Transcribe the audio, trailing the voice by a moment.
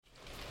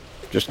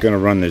Just going to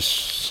run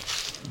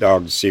this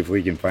dog to see if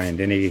we can find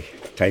any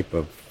type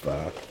of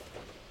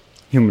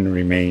human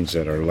remains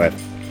that are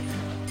left.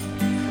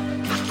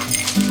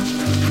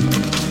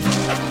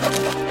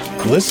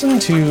 Listen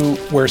to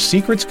Where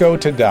Secrets Go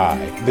to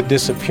Die, The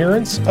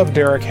Disappearance of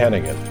Derek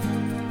Hennigan.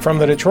 From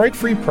the Detroit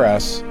Free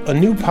Press, a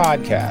new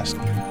podcast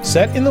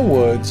set in the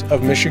woods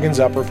of Michigan's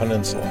Upper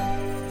Peninsula.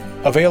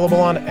 Available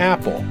on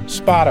Apple,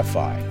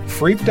 Spotify,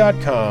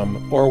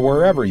 Freep.com, or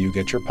wherever you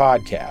get your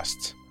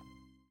podcasts.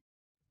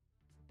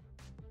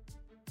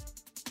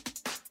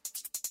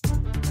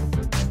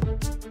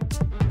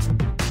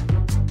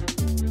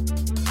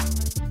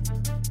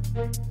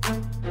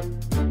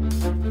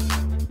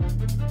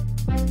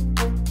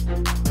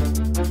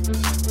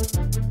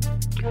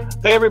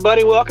 Hey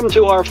everybody, welcome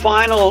to our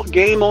final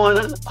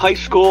GameOn high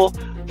school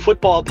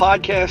football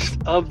podcast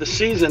of the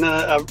season,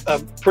 a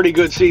pretty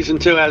good season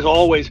too, as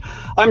always.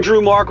 I'm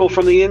Drew Markol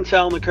from the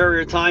Intell and the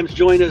Courier Times,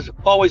 joined as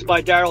always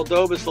by Daryle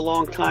Dobos, the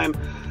longtime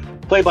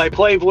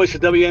play-by-play voice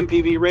of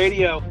WNPV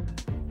Radio.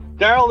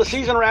 Daryle, the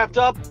season wrapped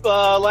up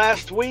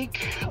last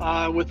week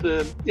with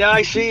the,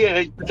 I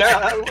see,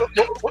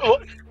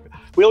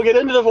 we'll get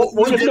into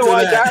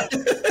why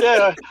Daryle,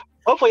 yeah.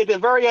 Hopefully at the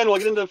very end we'll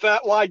get into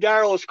why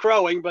Daryle is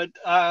crowing, but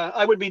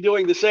I would be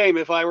doing the same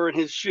if I were in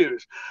his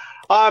shoes.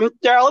 Daryle,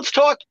 let's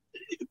talk.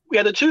 We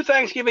had the two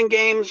Thanksgiving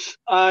games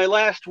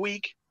last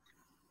week.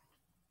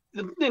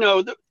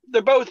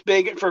 They're both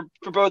big for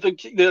both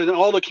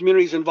all the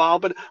communities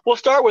involved, but we'll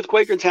start with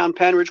Quakertown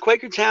Penridge.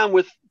 Quakertown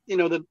with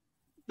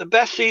the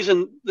best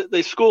season that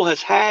the school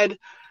has had.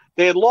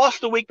 They had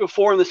lost the week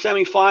before in the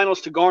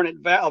semifinals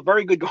to a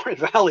very good Garnet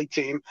Valley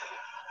team.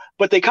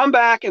 But they come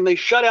back and they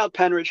shut out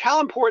Penridge. How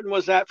important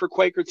was that for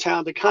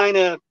Quakertown to kind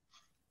of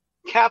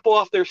cap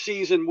off their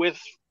season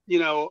with,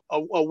 a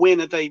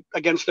win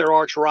against their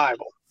arch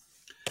rival?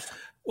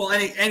 Well,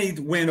 any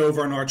win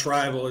over an arch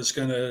rival is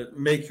going to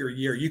make your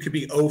year. You could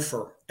be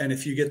 0-for, and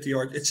if you get the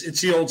arch, it's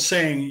the old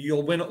saying: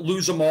 you'll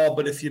lose them all,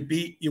 but if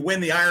you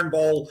win the Iron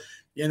Bowl,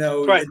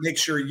 right. It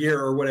makes your year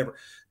or whatever.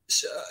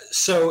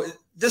 So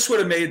this would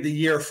have made the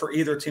year for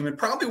either team. It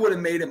probably would have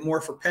made it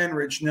more for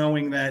Penridge,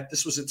 knowing that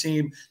this was a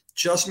team.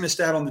 Just missed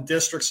out on the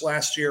districts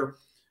last year.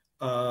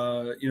 They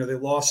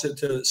lost it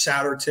to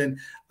Souderton.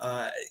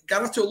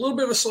 Got off to a little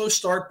bit of a slow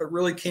start, but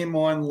really came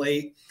on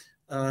late.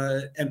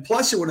 And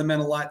plus, it would have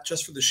meant a lot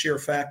just for the sheer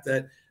fact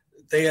that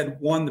they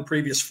had won the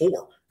previous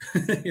four.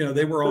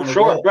 They were on a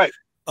roll. Right.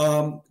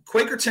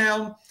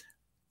 Quakertown,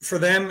 for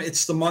them,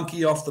 it's the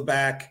monkey off the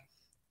back,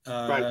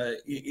 right.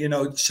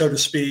 So to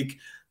speak.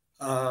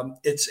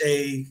 It's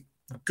a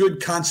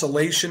good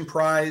consolation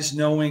prize,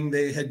 knowing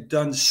they had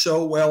done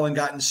so well and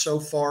gotten so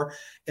far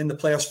in the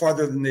playoffs,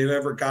 farther than they've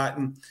ever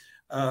gotten.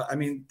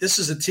 This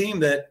is a team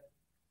that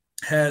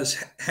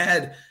has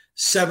had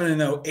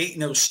 7-0,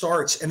 8-0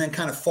 starts, and then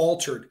kind of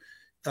faltered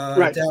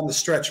right. down the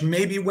stretch.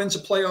 Maybe wins a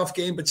playoff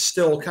game, but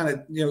still kind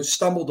of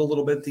stumbled a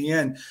little bit at the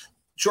end.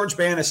 George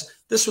Bannis,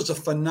 this was a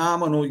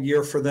phenomenal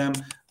year for them.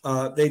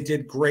 They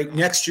did great.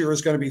 Next year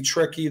is going to be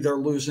tricky. They're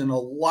losing a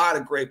lot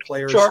of great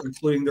players, sure.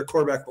 including their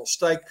quarterback, Bill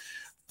Stike.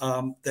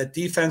 That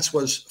defense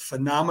was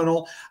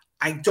phenomenal.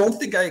 I don't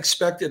think I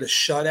expected a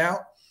shutout.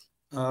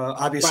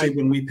 Obviously, right.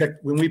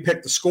 when we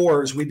picked the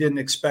scores, we didn't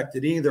expect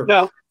it either.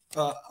 No.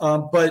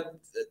 But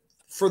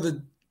for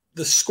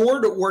the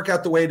score to work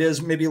out the way it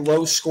is, maybe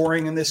low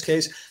scoring in this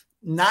case,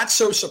 not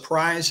so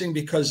surprising,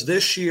 because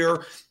this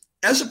year,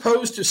 as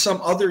opposed to some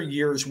other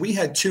years, we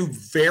had two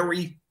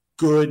very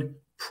good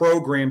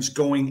programs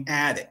going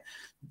at it.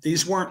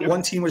 These weren't,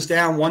 one team was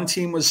down, one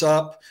team was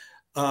up.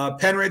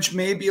 Penridge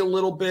may be a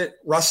little bit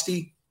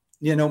rusty,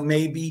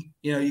 maybe,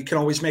 you can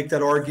always make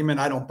that argument.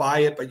 I don't buy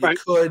it, but you right.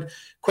 could.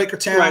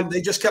 Quakertown, right.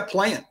 they just kept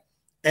playing,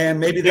 and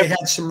maybe they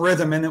had some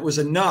rhythm, and it was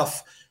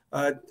enough.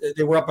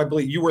 They were up, I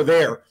believe you were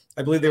there.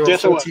 I believe they were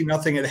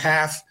 14-0 at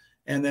half,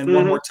 and then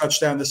one more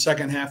touchdown in the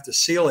second half to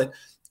seal it.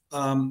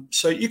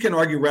 So you can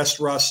argue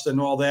rust and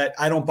all that.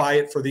 I don't buy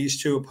it for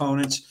these two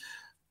opponents.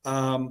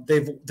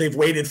 They've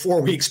waited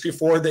 4 weeks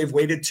before. They've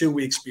waited 2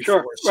 weeks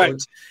before. Sure, so right.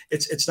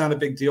 it's not a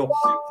big deal.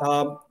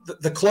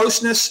 The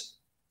closeness,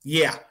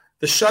 yeah.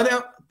 The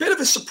shutout, bit of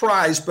a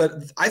surprise, but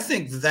I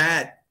think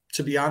that,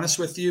 to be honest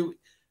with you,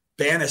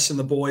 Bannis and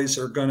the boys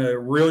are going to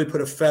really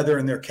put a feather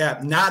in their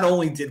cap. Not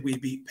only did we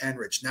beat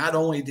Penridge, not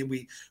only did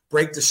we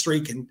break the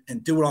streak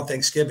and do it on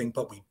Thanksgiving,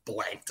 but we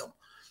blanked them.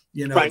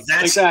 Right,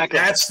 exactly.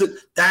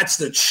 That's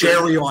the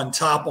cherry on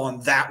top on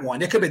that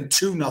one. It could have been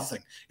 2-0.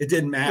 It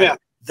didn't matter. Yeah.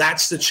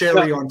 That's the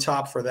cherry on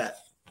top for that.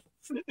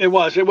 It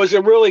was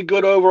a really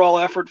good overall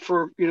effort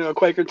for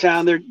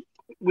Quakertown.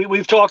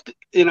 We've talked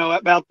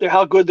about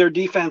how good their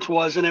defense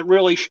was, and it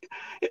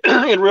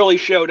really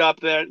showed up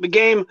there. The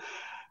game,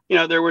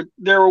 there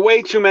were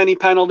way too many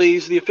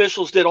penalties. The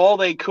officials did all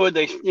they could.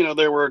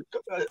 There were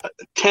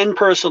 10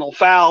 personal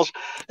fouls.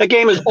 The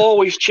game is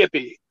always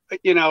chippy,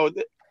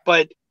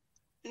 but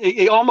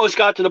it almost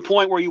got to the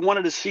point where you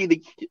wanted to see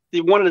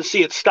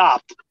it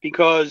stopped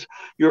because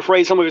you're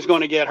afraid somebody was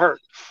going to get hurt.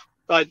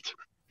 But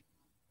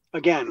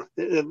again,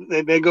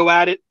 they go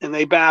at it and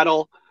they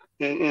battle.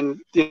 and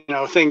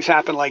things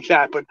happen like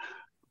that. But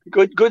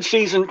good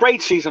season,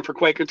 great season for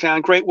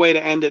Quakertown. Great way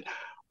to end it.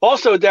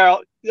 Also,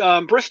 Daryle,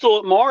 Bristol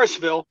at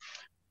Morrisville.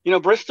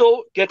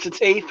 Bristol gets its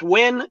 8th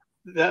win.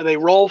 They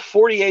roll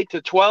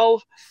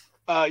 48-12.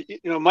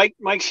 Mike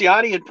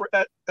Ciotti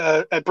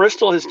at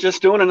Bristol is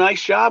just doing a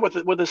nice job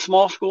with a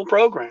small school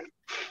program.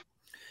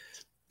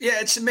 Yeah,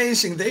 it's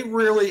amazing. They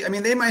really,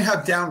 they might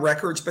have down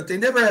records, but they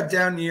never have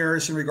down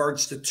years in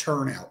regards to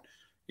turnout.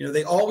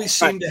 They always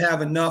seem to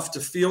have enough to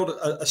field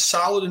a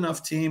solid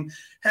enough team.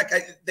 Heck,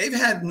 they've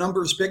had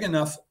numbers big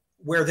enough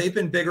where they've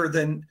been bigger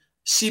than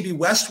CB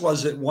West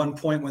was at one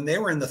point when they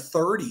were in the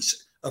 30s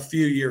a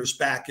few years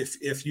back,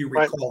 if you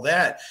recall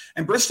that.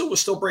 And Bristol was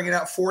still bringing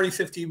out 40,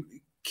 50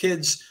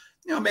 kids.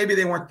 Maybe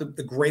they weren't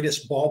the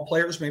greatest ball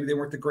players. Maybe they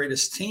weren't the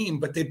greatest team,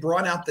 but they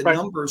brought out the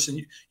numbers,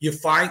 and you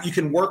find you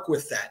can work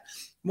with that.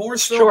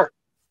 Morrisville, sure.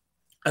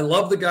 I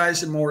love the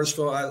guys in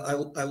Morrisville.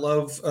 I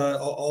love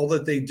all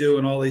that they do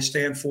and all they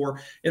stand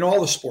for in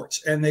all the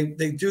sports. And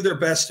they do their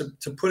best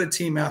to put a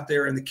team out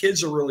there, and the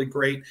kids are really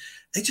great.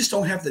 They just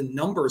don't have the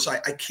numbers. I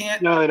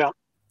can't. No, they don't.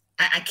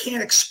 I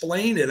can't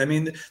explain it.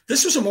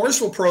 This was a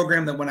Morrisville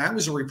program that when I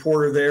was a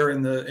reporter there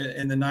in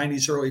the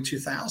 90s, early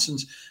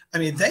 2000s,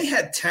 they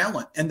had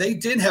talent, and they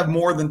did have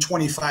more than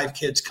 25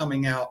 kids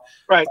coming out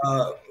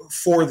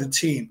for the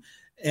team.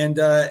 And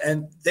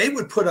they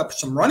would put up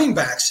some running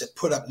backs that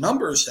put up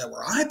numbers that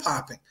were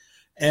eye-popping,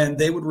 and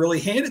they would really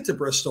hand it to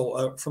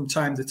Bristol from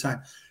time to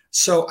time.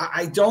 So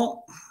I don't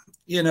 –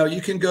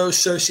 you can go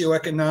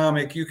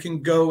socioeconomic. You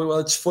can go, well,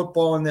 it's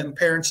football and then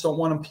parents don't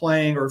want them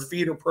playing, or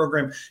feeder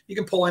program. You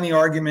can pull any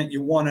argument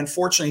you want.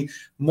 Unfortunately,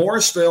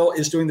 Morrisville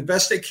is doing the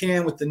best they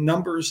can with the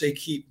numbers they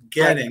keep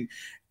getting.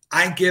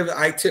 I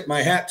tip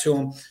my hat to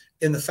them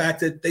in the fact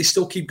that they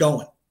still keep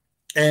going.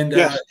 And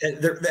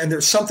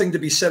there's something to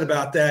be said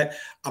about that.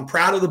 I'm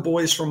proud of the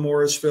boys from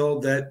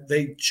Morrisville that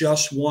they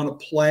just want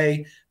to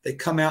play. They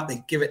come out,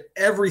 they give it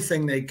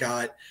everything they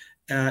got.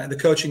 The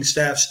coaching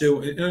staffs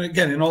do, and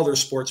again, in all their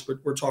sports, but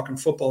we're talking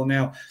football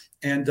now.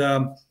 And,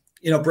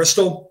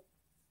 Bristol,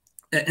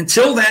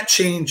 until that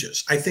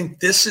changes, I think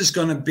this is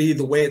going to be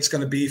the way it's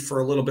going to be for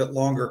a little bit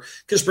longer,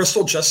 because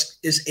Bristol just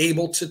is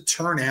able to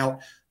turn out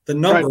the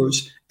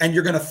numbers, and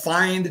you're going to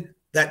find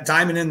that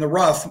diamond in the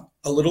rough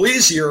a little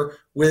easier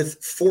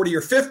with 40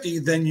 or 50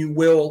 than you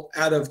will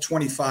out of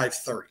 25,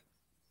 30.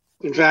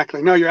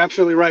 Exactly. No, you're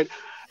absolutely right.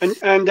 And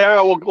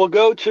Daryle, we'll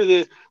go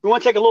to we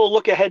want to take a little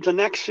look ahead to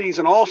next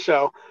season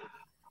also,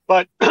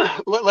 but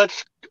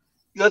let's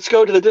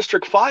go to the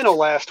district final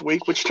last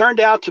week, which turned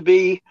out to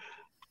be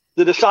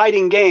the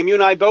deciding game. You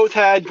and I both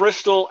had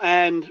Bristol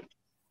and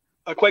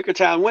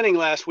Quakertown winning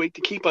last week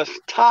to keep us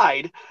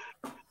tied.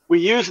 We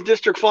used the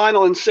district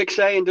final in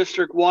 6A and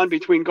District 1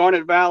 between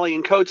Garnet Valley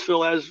and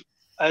Coatesville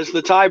as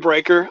the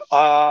tiebreaker.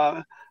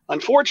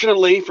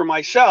 Unfortunately for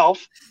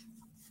myself,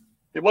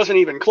 it wasn't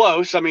even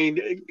close.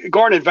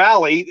 Garnet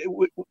Valley,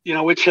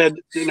 which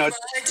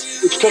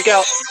took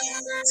out.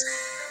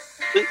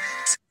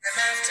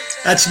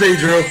 That's me,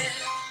 Drew.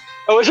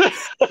 Oh, is it?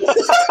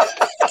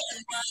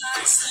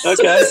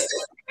 Okay.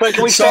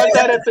 Can we start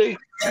that at the?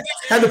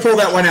 Had to pull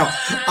that one out.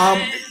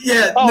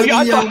 Yeah.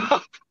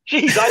 Oh,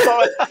 Jeez, I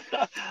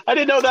thought I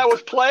didn't know that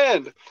was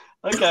planned.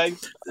 Okay.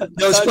 No,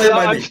 it's played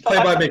by me.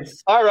 Played by me.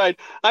 All right.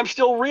 I'm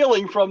still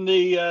reeling from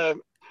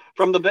the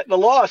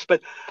loss,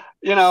 but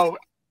you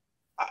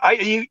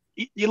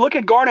look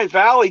at Garnet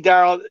Valley,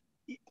 Daryle.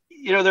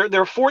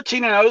 They're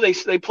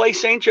 14-0. They play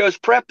St. Joe's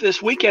Prep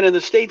this weekend in the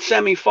state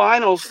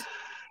semifinals.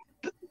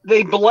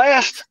 They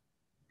blast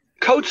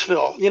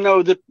Coatesville,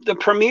 the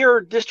premier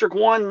District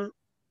 1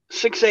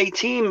 6A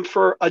team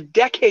for a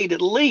decade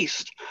at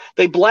least.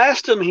 They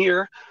blast them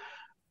here.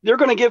 They're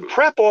going to give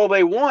Prep all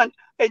they want.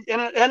 And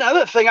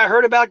another thing I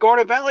heard about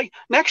Garnet Valley,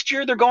 next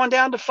year they're going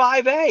down to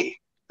 5A.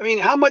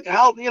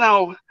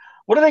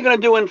 What are they going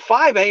to do in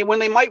 5A when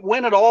they might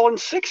win it all in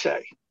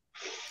 6A?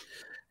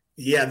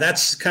 Yeah,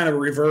 that's kind of a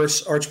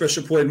reverse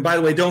Archbishop Wood. And by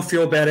the way, don't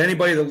feel bad.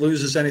 Anybody that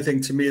loses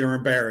anything to me, they're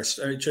embarrassed.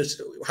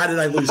 How did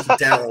I lose to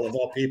Daryle of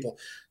all people?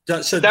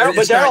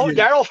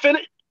 Daryle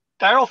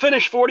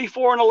finished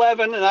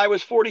 44-11, and I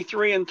was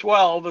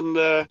 43-12, and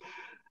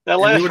that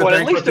last one.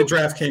 At least the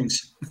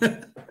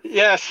DraftKings.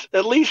 Yes,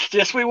 at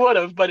least we would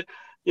have, but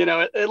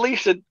at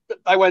least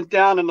I went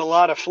down in a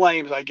lot of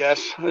flames, I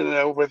guess.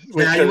 You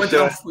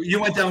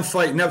went down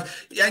fighting. Now,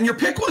 and your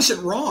pick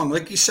wasn't wrong,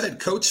 like you said.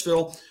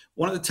 Coatesville,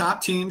 one of the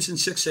top teams in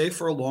 6A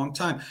for a long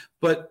time,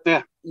 but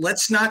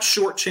let's not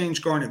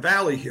shortchange Garnet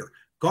Valley here.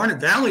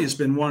 Garnet Valley has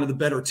been one of the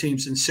better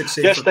teams in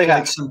 6A for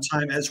quite some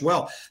time as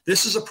well.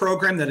 This is a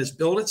program that has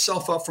built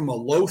itself up from a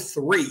low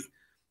 3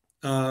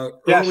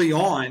 early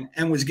on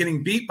and was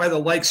getting beat by the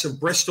likes of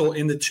Bristol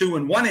in the 2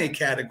 and 1A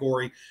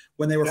category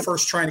when they were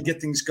first trying to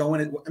get things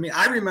going.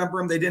 I remember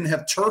them. They didn't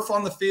have turf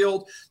on the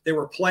field. They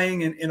were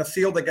playing in a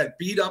field that got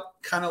beat up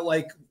kind of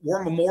like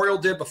War Memorial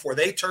did before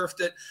they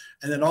turfed it.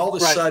 And then all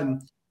of a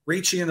sudden,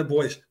 Ricci and the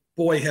boys,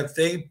 have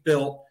they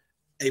built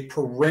a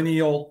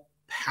perennial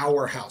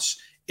powerhouse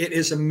It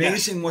is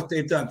amazing what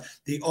they've done.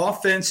 The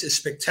offense is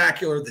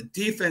spectacular. The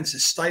defense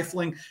is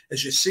stifling,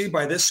 as you see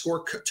by this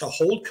score. To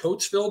hold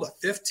Coatesville to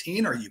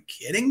 15, are you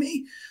kidding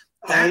me?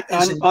 That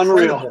is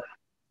unreal.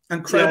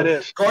 Incredible. Yeah,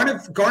 it is.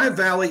 Garnet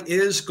Valley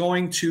is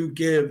going to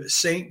give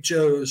St.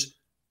 Joe's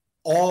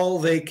all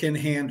they can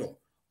handle.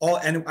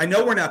 And I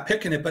know we're not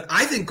picking it, but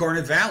I think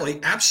Garnet Valley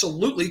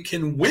absolutely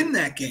can win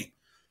that game.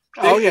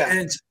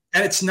 And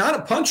it's not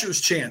a puncher's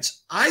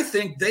chance. I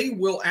think they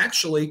will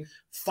actually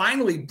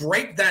finally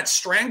break that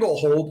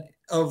stranglehold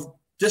of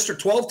District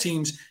 12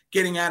 teams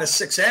getting out of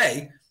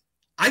 6A.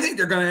 I think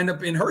they're going to end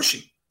up in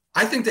Hershey.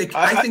 I think they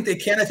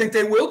can. I think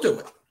they will do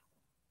it.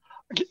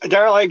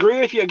 Daryle, I agree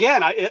with you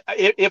again.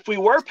 If we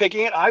were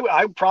picking it,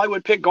 I probably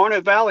would pick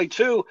Garnet Valley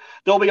too.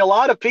 There'll be a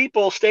lot of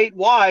people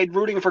statewide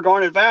rooting for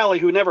Garnet Valley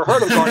who never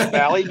heard of Garnet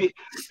Valley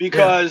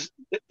because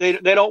they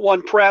don't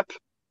want Prep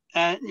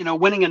and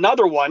winning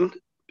another one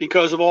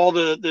because of all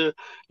the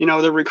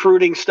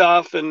recruiting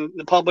stuff and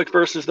the public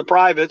versus the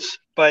privates.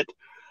 But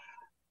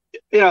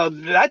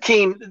that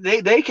team,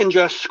 they can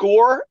just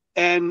score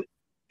and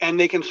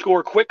they can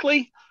score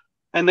quickly.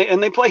 And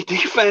they play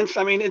defense.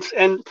 I mean,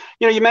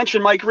 you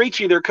mentioned Mike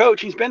Ricci, their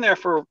coach. He's been there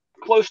for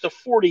close to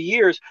 40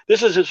 years.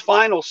 This is his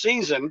final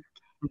season.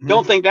 Mm-hmm.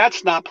 Don't think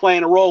that's not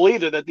playing a role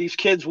either, that these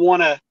kids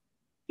want to,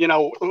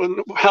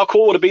 how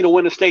cool would it be to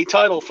win a state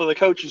title for the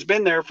coach who's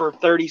been there for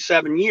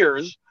 37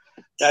 years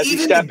as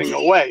he's stepping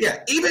away.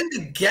 Yeah, even to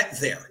get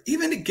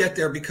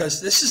there,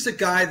 because this is the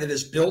guy that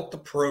has built the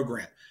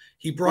program.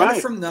 He brought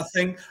it from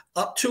nothing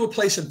up to a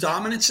place of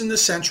dominance in the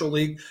Central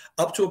League,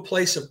 up to a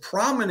place of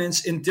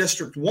prominence in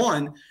District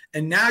 1.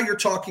 And now you're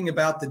talking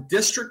about the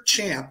district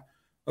champ,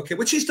 okay,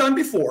 which he's done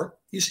before.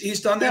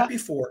 He's done that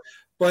before.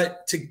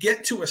 But to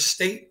get to a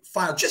state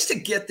final, just to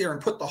get there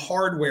and put the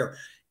hardware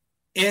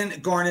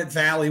in Garnet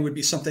Valley would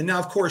be something. Now,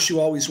 of course,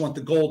 you always want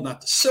the gold, not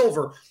the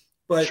silver.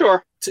 But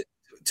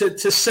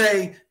to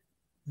say,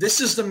 this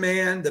is the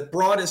man that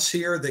brought us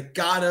here, that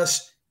got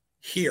us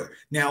here.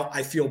 Now,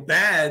 I feel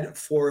bad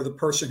for the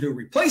person who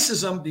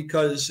replaces him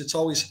because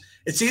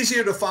it's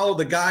easier to follow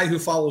the guy who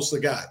follows the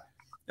guy.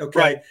 Okay.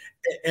 Right.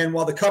 And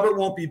while the cupboard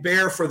won't be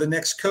bare for the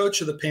next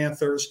coach of the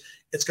Panthers,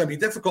 it's going to be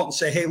difficult to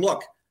say, hey,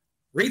 look,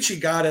 Ricci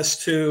got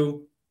us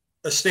to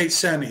a state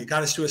semi,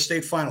 got us to a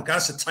state final, got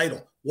us a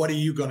title. What are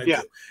you going to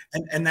do?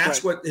 And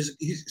that's what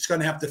he's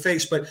going to have to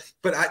face. But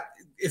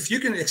if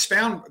you can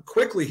expound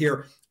quickly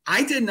here,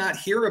 I did not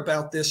hear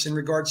about this in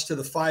regards to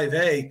the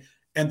 5A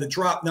and the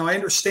drop. Now, I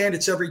understand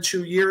it's every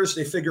 2 years.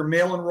 They figure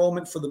male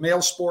enrollment for the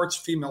male sports,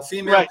 female,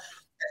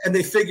 and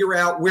they figure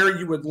out where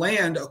you would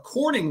land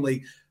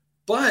accordingly.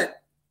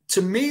 But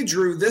to me,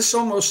 Drew, this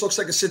almost looks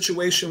like a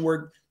situation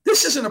where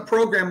this isn't a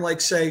program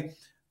like, say,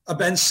 a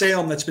Ben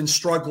Salem that's been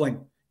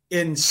struggling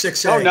in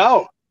 6A. Oh,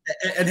 no.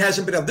 And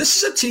hasn't been up.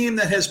 This is a team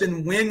that has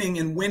been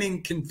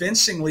winning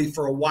convincingly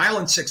for a while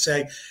in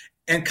 6A,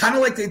 and kind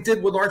of like they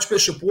did with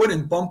Archbishop Wood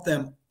and bumped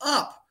them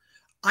up.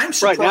 I'm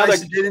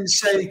surprised they didn't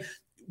say,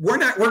 we're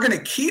going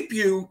to keep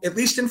you, at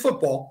least in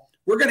football,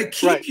 we're going to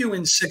keep you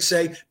in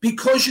 6A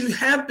because you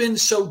have been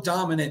so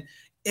dominant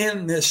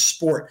in this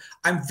sport.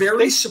 I'm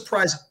very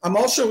surprised. I'm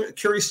also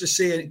curious to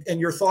see, and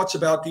your thoughts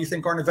about, do you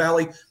think Garnet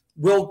Valley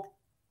will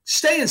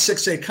stay in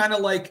 6A, kind of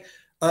like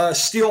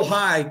Steel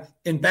High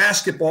in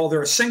basketball?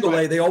 They're a single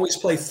A. They always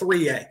play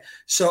 3A.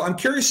 So I'm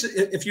curious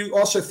if you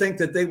also think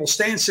that they will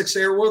stay in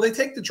 6A, or will they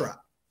take the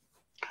drop?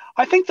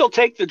 I think they'll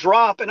take the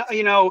drop. And,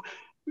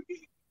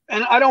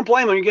 and I don't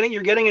blame them.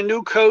 You're getting a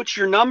new coach.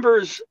 Your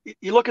numbers,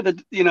 you look at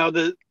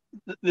the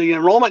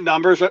enrollment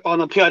numbers on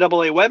the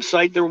PIAA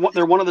website.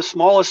 They're one of the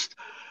smallest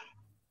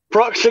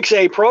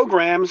 6A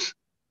programs.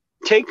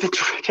 Take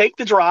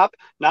the drop.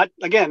 Not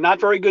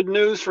very good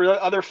news for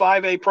the other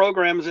 5A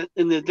programs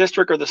in the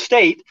district or the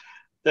state,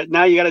 that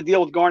now you got to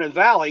deal with Garnet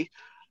Valley.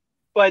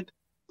 But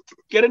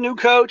get a new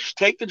coach,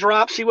 take the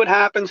drop, see what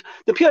happens.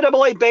 The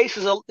PIAA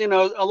bases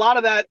a lot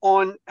of that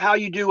on how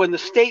you do in the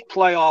state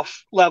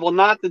playoff level,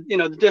 not the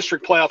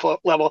district playoff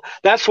level.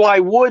 That's why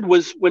Wood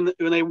was, when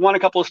they won a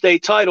couple of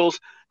state titles,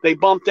 they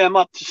bumped them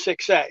up to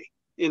 6A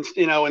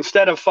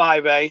instead of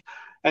 5A.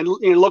 And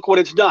look what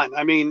it's done.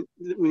 I mean,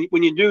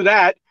 when you do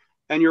that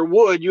and you're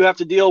Wood, you have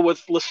to deal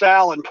with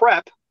LaSalle and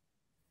Prep,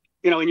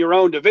 in your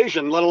own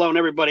division, let alone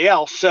everybody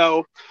else.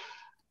 So,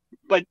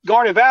 but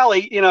Garnet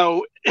Valley,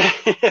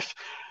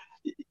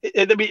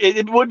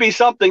 it would be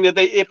something that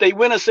if they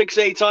win a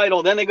 6A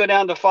title, then they go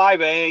down to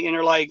 5A and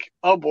you're like,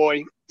 oh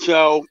boy.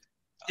 So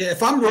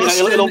if I'm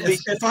Ruston,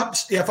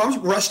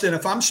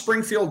 if I'm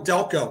Springfield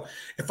Delco,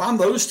 if I'm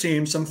those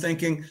teams, I'm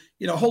thinking,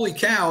 holy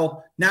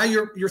cow, now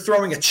you're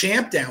throwing a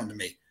champ down to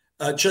me.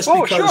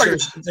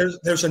 Because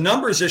there's a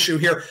numbers issue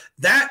here.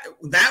 That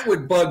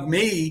would bug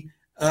me.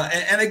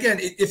 And again,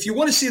 if you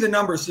want to see the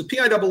numbers, the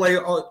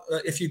PIAA,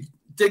 if you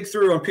dig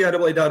through on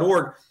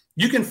PIAA.org,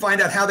 you can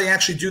find out how they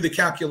actually do the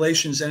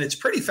calculations, and it's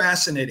pretty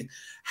fascinating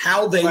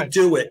how they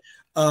do it.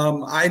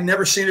 I'd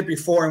never seen it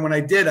before, and when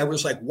I did, I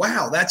was like,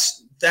 wow,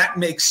 that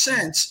makes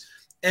sense,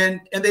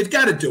 and they've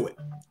got to do it,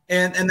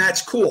 and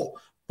that's cool.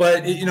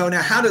 But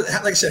now, how do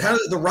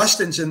the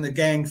Rustons in the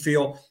gang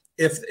feel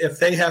if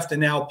they have to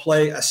now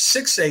play a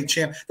 6A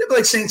champ. They'd be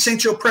like saying, St.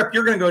 Joe Prep,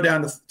 you're going to go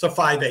down to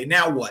 5A.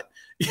 Now what?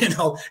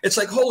 It's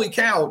like, holy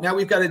cow. Now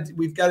we've got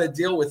to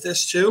deal with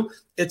this too.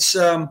 It's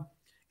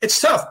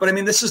tough, but I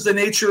mean, this is the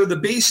nature of the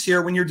beast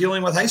here when you're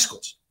dealing with high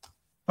schools.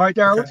 All right,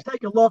 Daryle, let's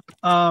take a look.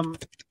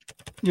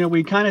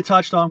 We kind of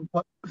touched on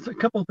a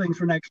couple of things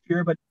for next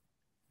year, but,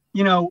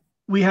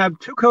 we have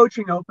 2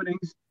 coaching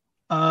openings.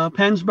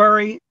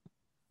 Pennsbury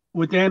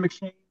with Dan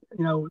McShane,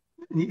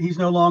 he's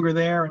no longer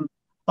there. And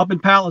up in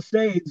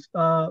Palisades,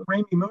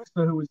 Ramey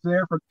Musa, who was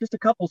there for just a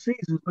couple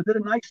seasons, but did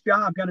a nice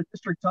job, got a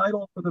district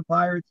title for the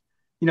Pirates.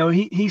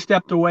 He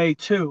stepped away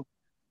too.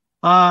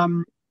 The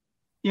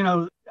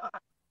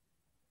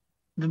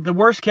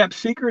worst kept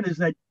secret is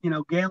that,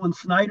 Galen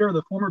Snyder,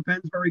 the former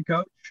Pennsbury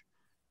coach,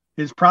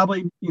 is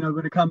probably,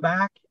 going to come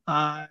back.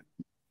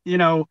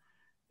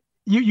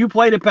 You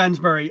played at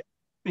Pennsbury.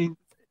 I mean,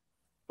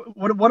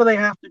 what do they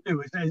have to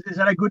do? Is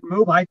that a good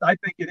move? I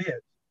think it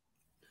is.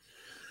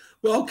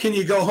 Well, can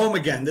you go home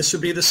again? This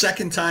would be the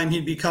second time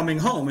he'd be coming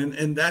home.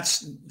 And that's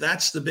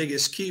the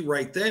biggest key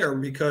right there,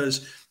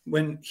 because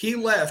when he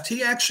left,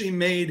 he actually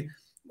made,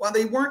 while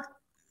they weren't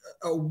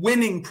a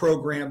winning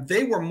program,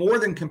 they were more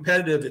than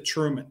competitive at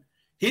Truman.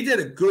 He did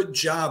a good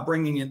job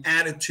bringing an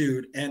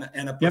attitude and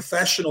a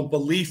professional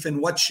belief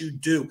in what you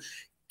do.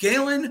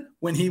 Galen,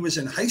 when he was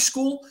in high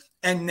school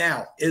and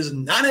now, is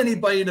not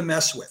anybody to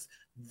mess with.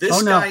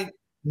 This guy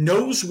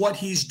knows what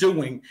he's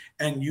doing,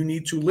 and you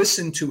need to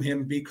listen to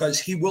him because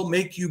he will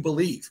make you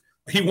believe.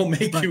 He will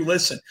make you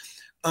listen.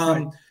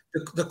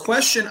 The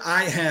question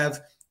I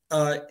have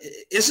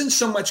isn't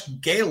so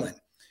much Galen.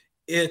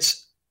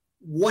 It's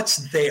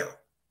what's there.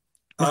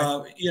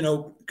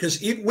 Because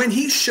when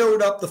he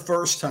showed up the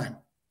first time,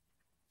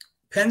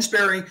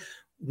 Pennsbury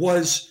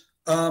was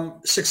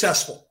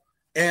successful,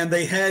 and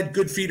they had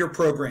good feeder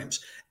programs,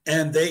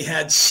 and they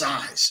had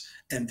size,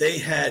 and they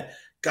had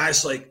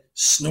guys like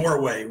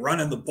Snorway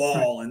running the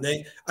ball, and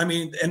they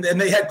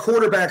had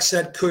quarterbacks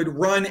that could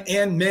run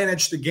and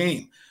manage the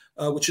game,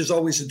 which is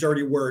always a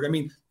dirty word. I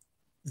mean,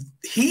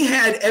 he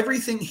had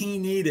everything he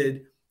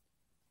needed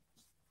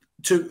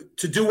to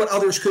do what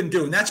others couldn't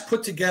do, and that's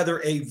put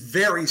together a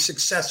very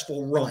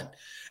successful run.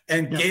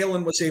 And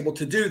Galen was able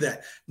to do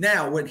that.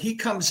 Now, when he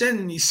comes in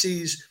and he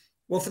sees,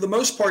 well, for the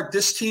most part,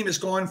 this team has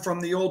gone from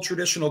the old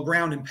traditional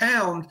ground and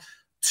pound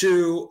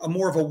to a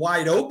more of a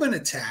wide open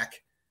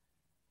attack.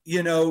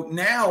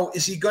 Now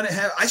is he going to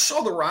have? I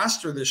saw the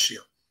roster this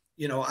year.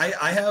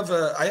 I have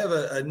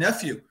a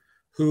nephew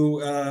who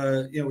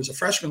was a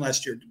freshman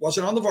last year,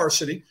 wasn't on the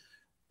varsity,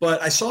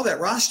 but I saw that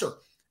roster,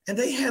 and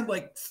they had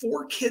like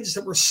 4 kids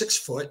that were 6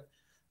 foot.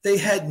 They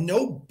had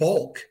no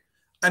bulk.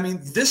 I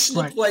mean, this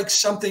looked like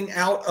something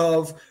out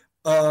of,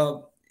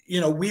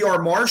 We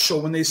Are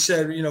Marshall, when they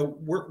said,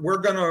 we're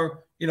going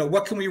to,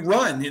 what can we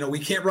run? We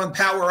can't run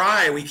power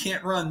I. We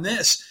can't run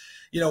this.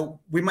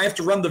 We might have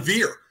to run the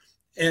veer.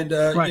 And,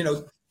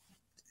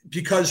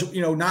 because,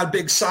 not a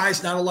big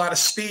size, not a lot of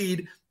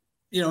speed,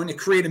 and it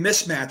created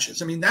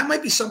mismatches. I mean, that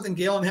might be something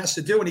Galen has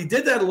to do. And he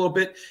did that a little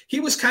bit.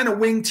 He was kind of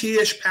wing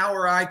T-ish,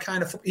 power I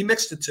kind of, he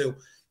mixed the two.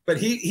 But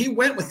he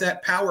went with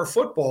that power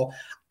football.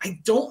 I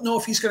don't know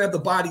if he's going to have the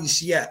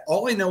bodies yet.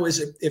 All I know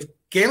is if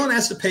Galen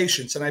has the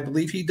patience, and I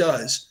believe he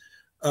does,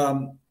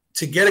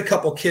 to get a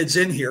couple kids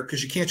in here,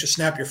 because you can't just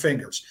snap your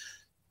fingers.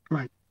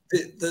 Right.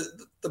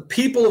 The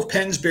people of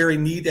Pennsbury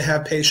need to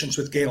have patience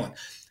with Galen.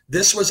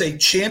 This was a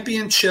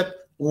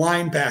championship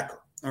linebacker,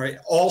 all right,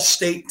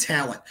 all-state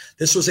talent.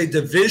 This was a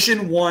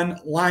Division I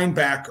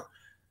linebacker.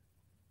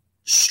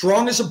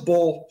 Strong as a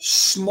bull,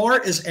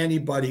 smart as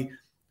anybody.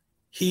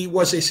 He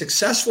was a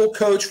successful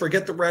coach,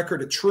 forget the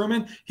record, at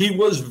Truman. He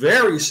was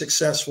very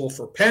successful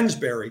for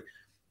Pennsbury.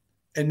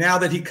 And now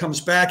that he comes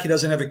back, he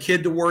doesn't have a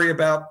kid to worry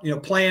about,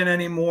 playing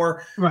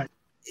anymore. Right.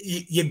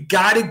 You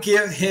got to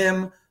give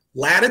him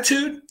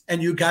latitude,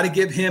 and you got to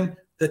give him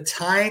the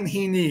time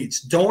he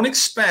needs. Don't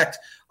expect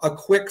a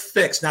quick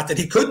fix. Not that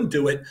he couldn't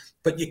do it,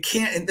 but you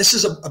can't. And this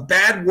is a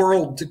bad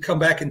world to come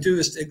back and do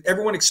this.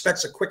 Everyone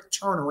expects a quick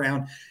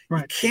turnaround.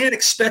 Right. You can't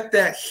expect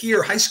that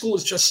here. High school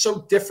is just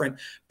so different.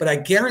 But I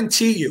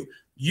guarantee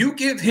you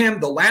give him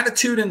the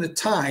latitude and the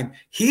time,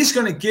 he's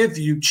going to give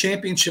you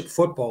championship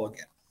football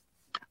again.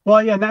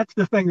 Well, yeah, that's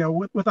the thing,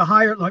 though. With a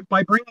higher, like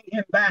by bringing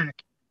him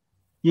back,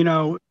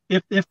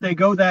 if they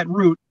go that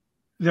route,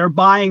 they're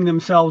buying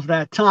themselves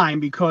that time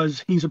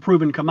because he's a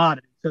proven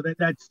commodity. So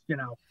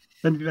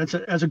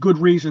that's a good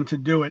reason to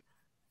do it.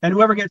 And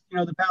whoever gets,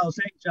 the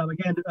Palisades job,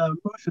 again,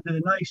 Musa did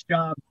a nice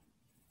job,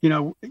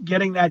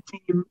 getting that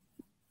team,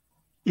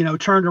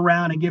 turned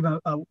around and give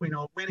a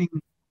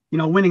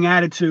winning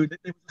attitude. It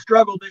was a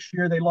struggle this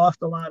year. They lost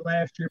a lot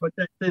last year, but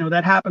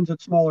that happens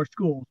at smaller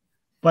schools.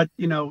 But,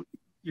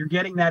 you're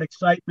getting that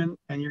excitement,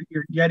 and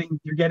you're getting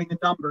the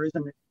numbers,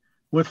 and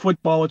with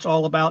football, it's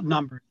all about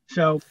numbers.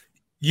 So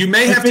you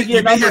may have to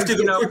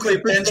go quickly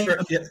at Pennsbury.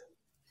 Yeah.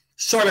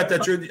 Sorry about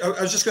that, Drew.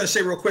 I was just going to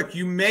say real quick,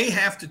 you may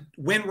have to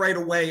win right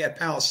away at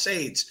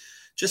Palisades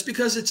just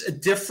because it's a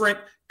different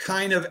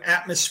kind of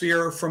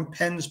atmosphere from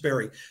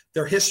Pennsbury.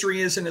 Their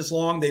history isn't as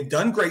long. They've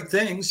done great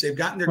things. They've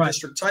gotten their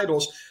district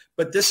titles,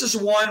 but this is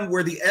one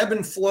where the ebb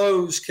and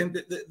flows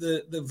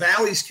the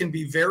valleys can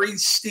be very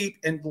steep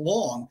and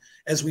long,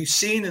 as we've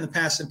seen in the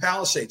past in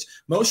Palisades.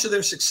 Most of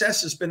their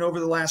success has been over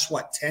the last,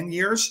 10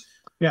 years,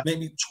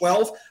 maybe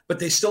 12, but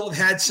they still have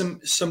had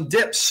some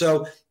dips.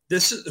 So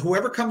this is,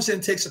 whoever comes in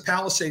and takes a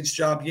Palisades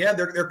job,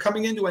 they're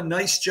coming into a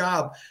nice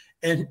job,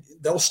 and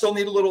they'll still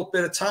need a little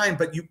bit of time,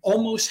 but you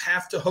almost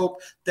have to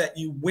hope that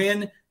you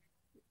win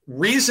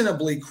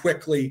reasonably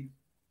quickly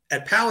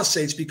at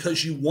Palisades,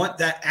 because you want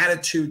that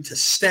attitude to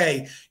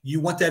stay. You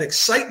want that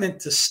excitement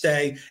to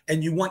stay,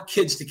 and you want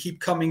kids to keep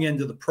coming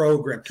into the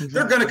program. Exactly.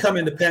 They're going to come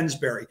into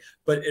Pennsbury,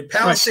 but at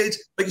Palisades,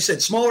 like you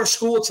said, smaller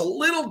school, it's a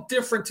little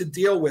different to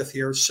deal with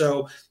here.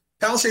 So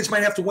Palisades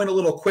might have to win a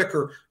little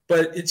quicker,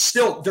 but it's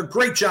still, they're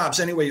great jobs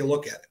any way you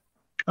look at it.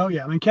 Oh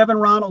yeah. I mean, Kevin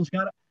Ronald's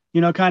got,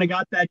 kind of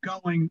got that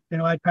going,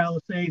 at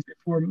Palisades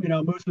before,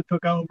 Musa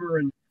took over,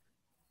 and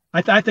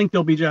I think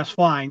they'll be just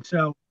fine.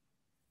 So,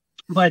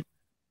 but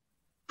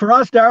for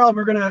us, Daryle,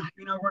 we're gonna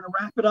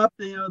wrap it up.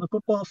 The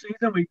football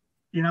season.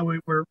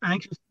 We're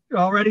anxious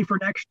already for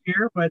next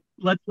year, but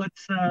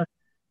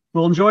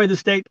we'll enjoy the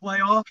state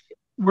playoffs.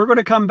 We're going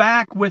to come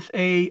back with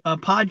a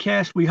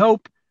podcast, we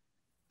hope,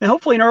 and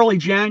hopefully in early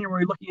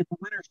January, looking at the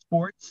winter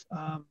sports.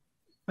 I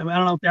don't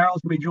know if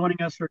Daryl's going to be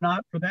joining us or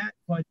not for that,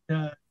 but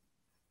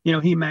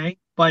he may.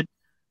 But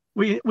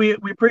we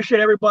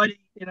appreciate everybody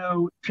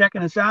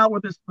checking us out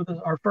with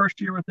our first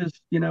year with this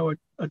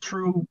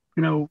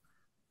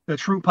a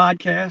true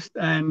podcast,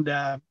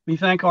 and we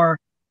thank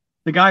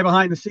the guy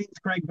behind the scenes,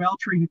 Craig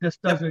Veltri, who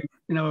just does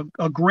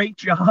a great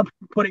job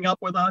putting up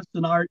with us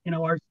and our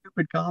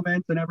stupid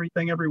comments and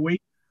everything every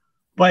week.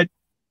 But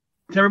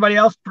to everybody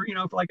else,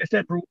 like I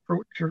said, for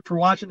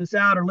watching us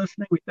out or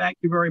listening, we thank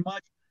you very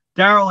much.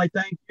 Daryle, I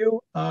thank you.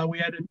 We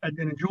had an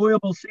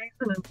enjoyable season,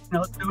 and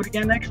let's do it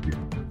again next year.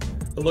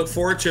 I look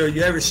forward to it.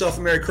 You have yourself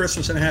a Merry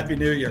Christmas and a Happy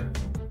New Year.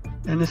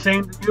 And the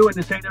same to you, and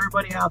the same to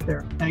everybody out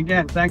there. And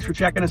again, thanks for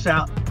checking us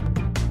out.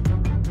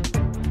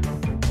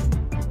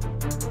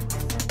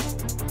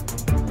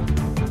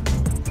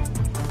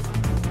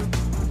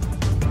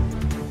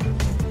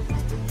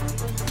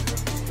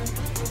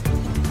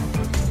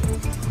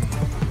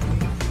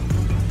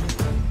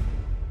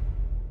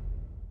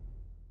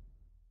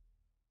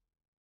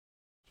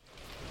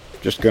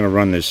 Just going to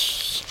run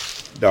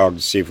this dog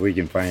to see if we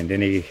can find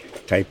any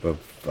type of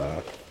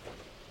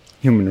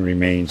human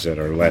remains that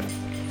are left.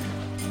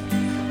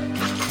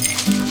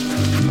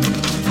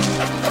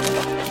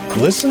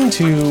 Listen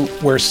to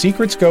Where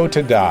Secrets Go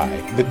to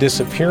Die, The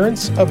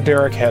Disappearance of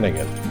Derek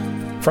Hennigan.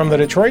 From the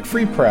Detroit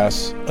Free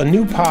Press, a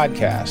new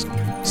podcast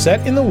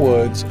set in the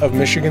woods of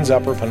Michigan's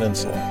Upper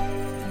Peninsula.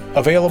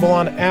 Available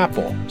on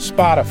Apple,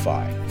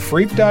 Spotify,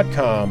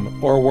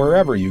 Freep.com, or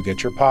wherever you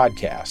get your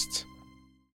podcasts.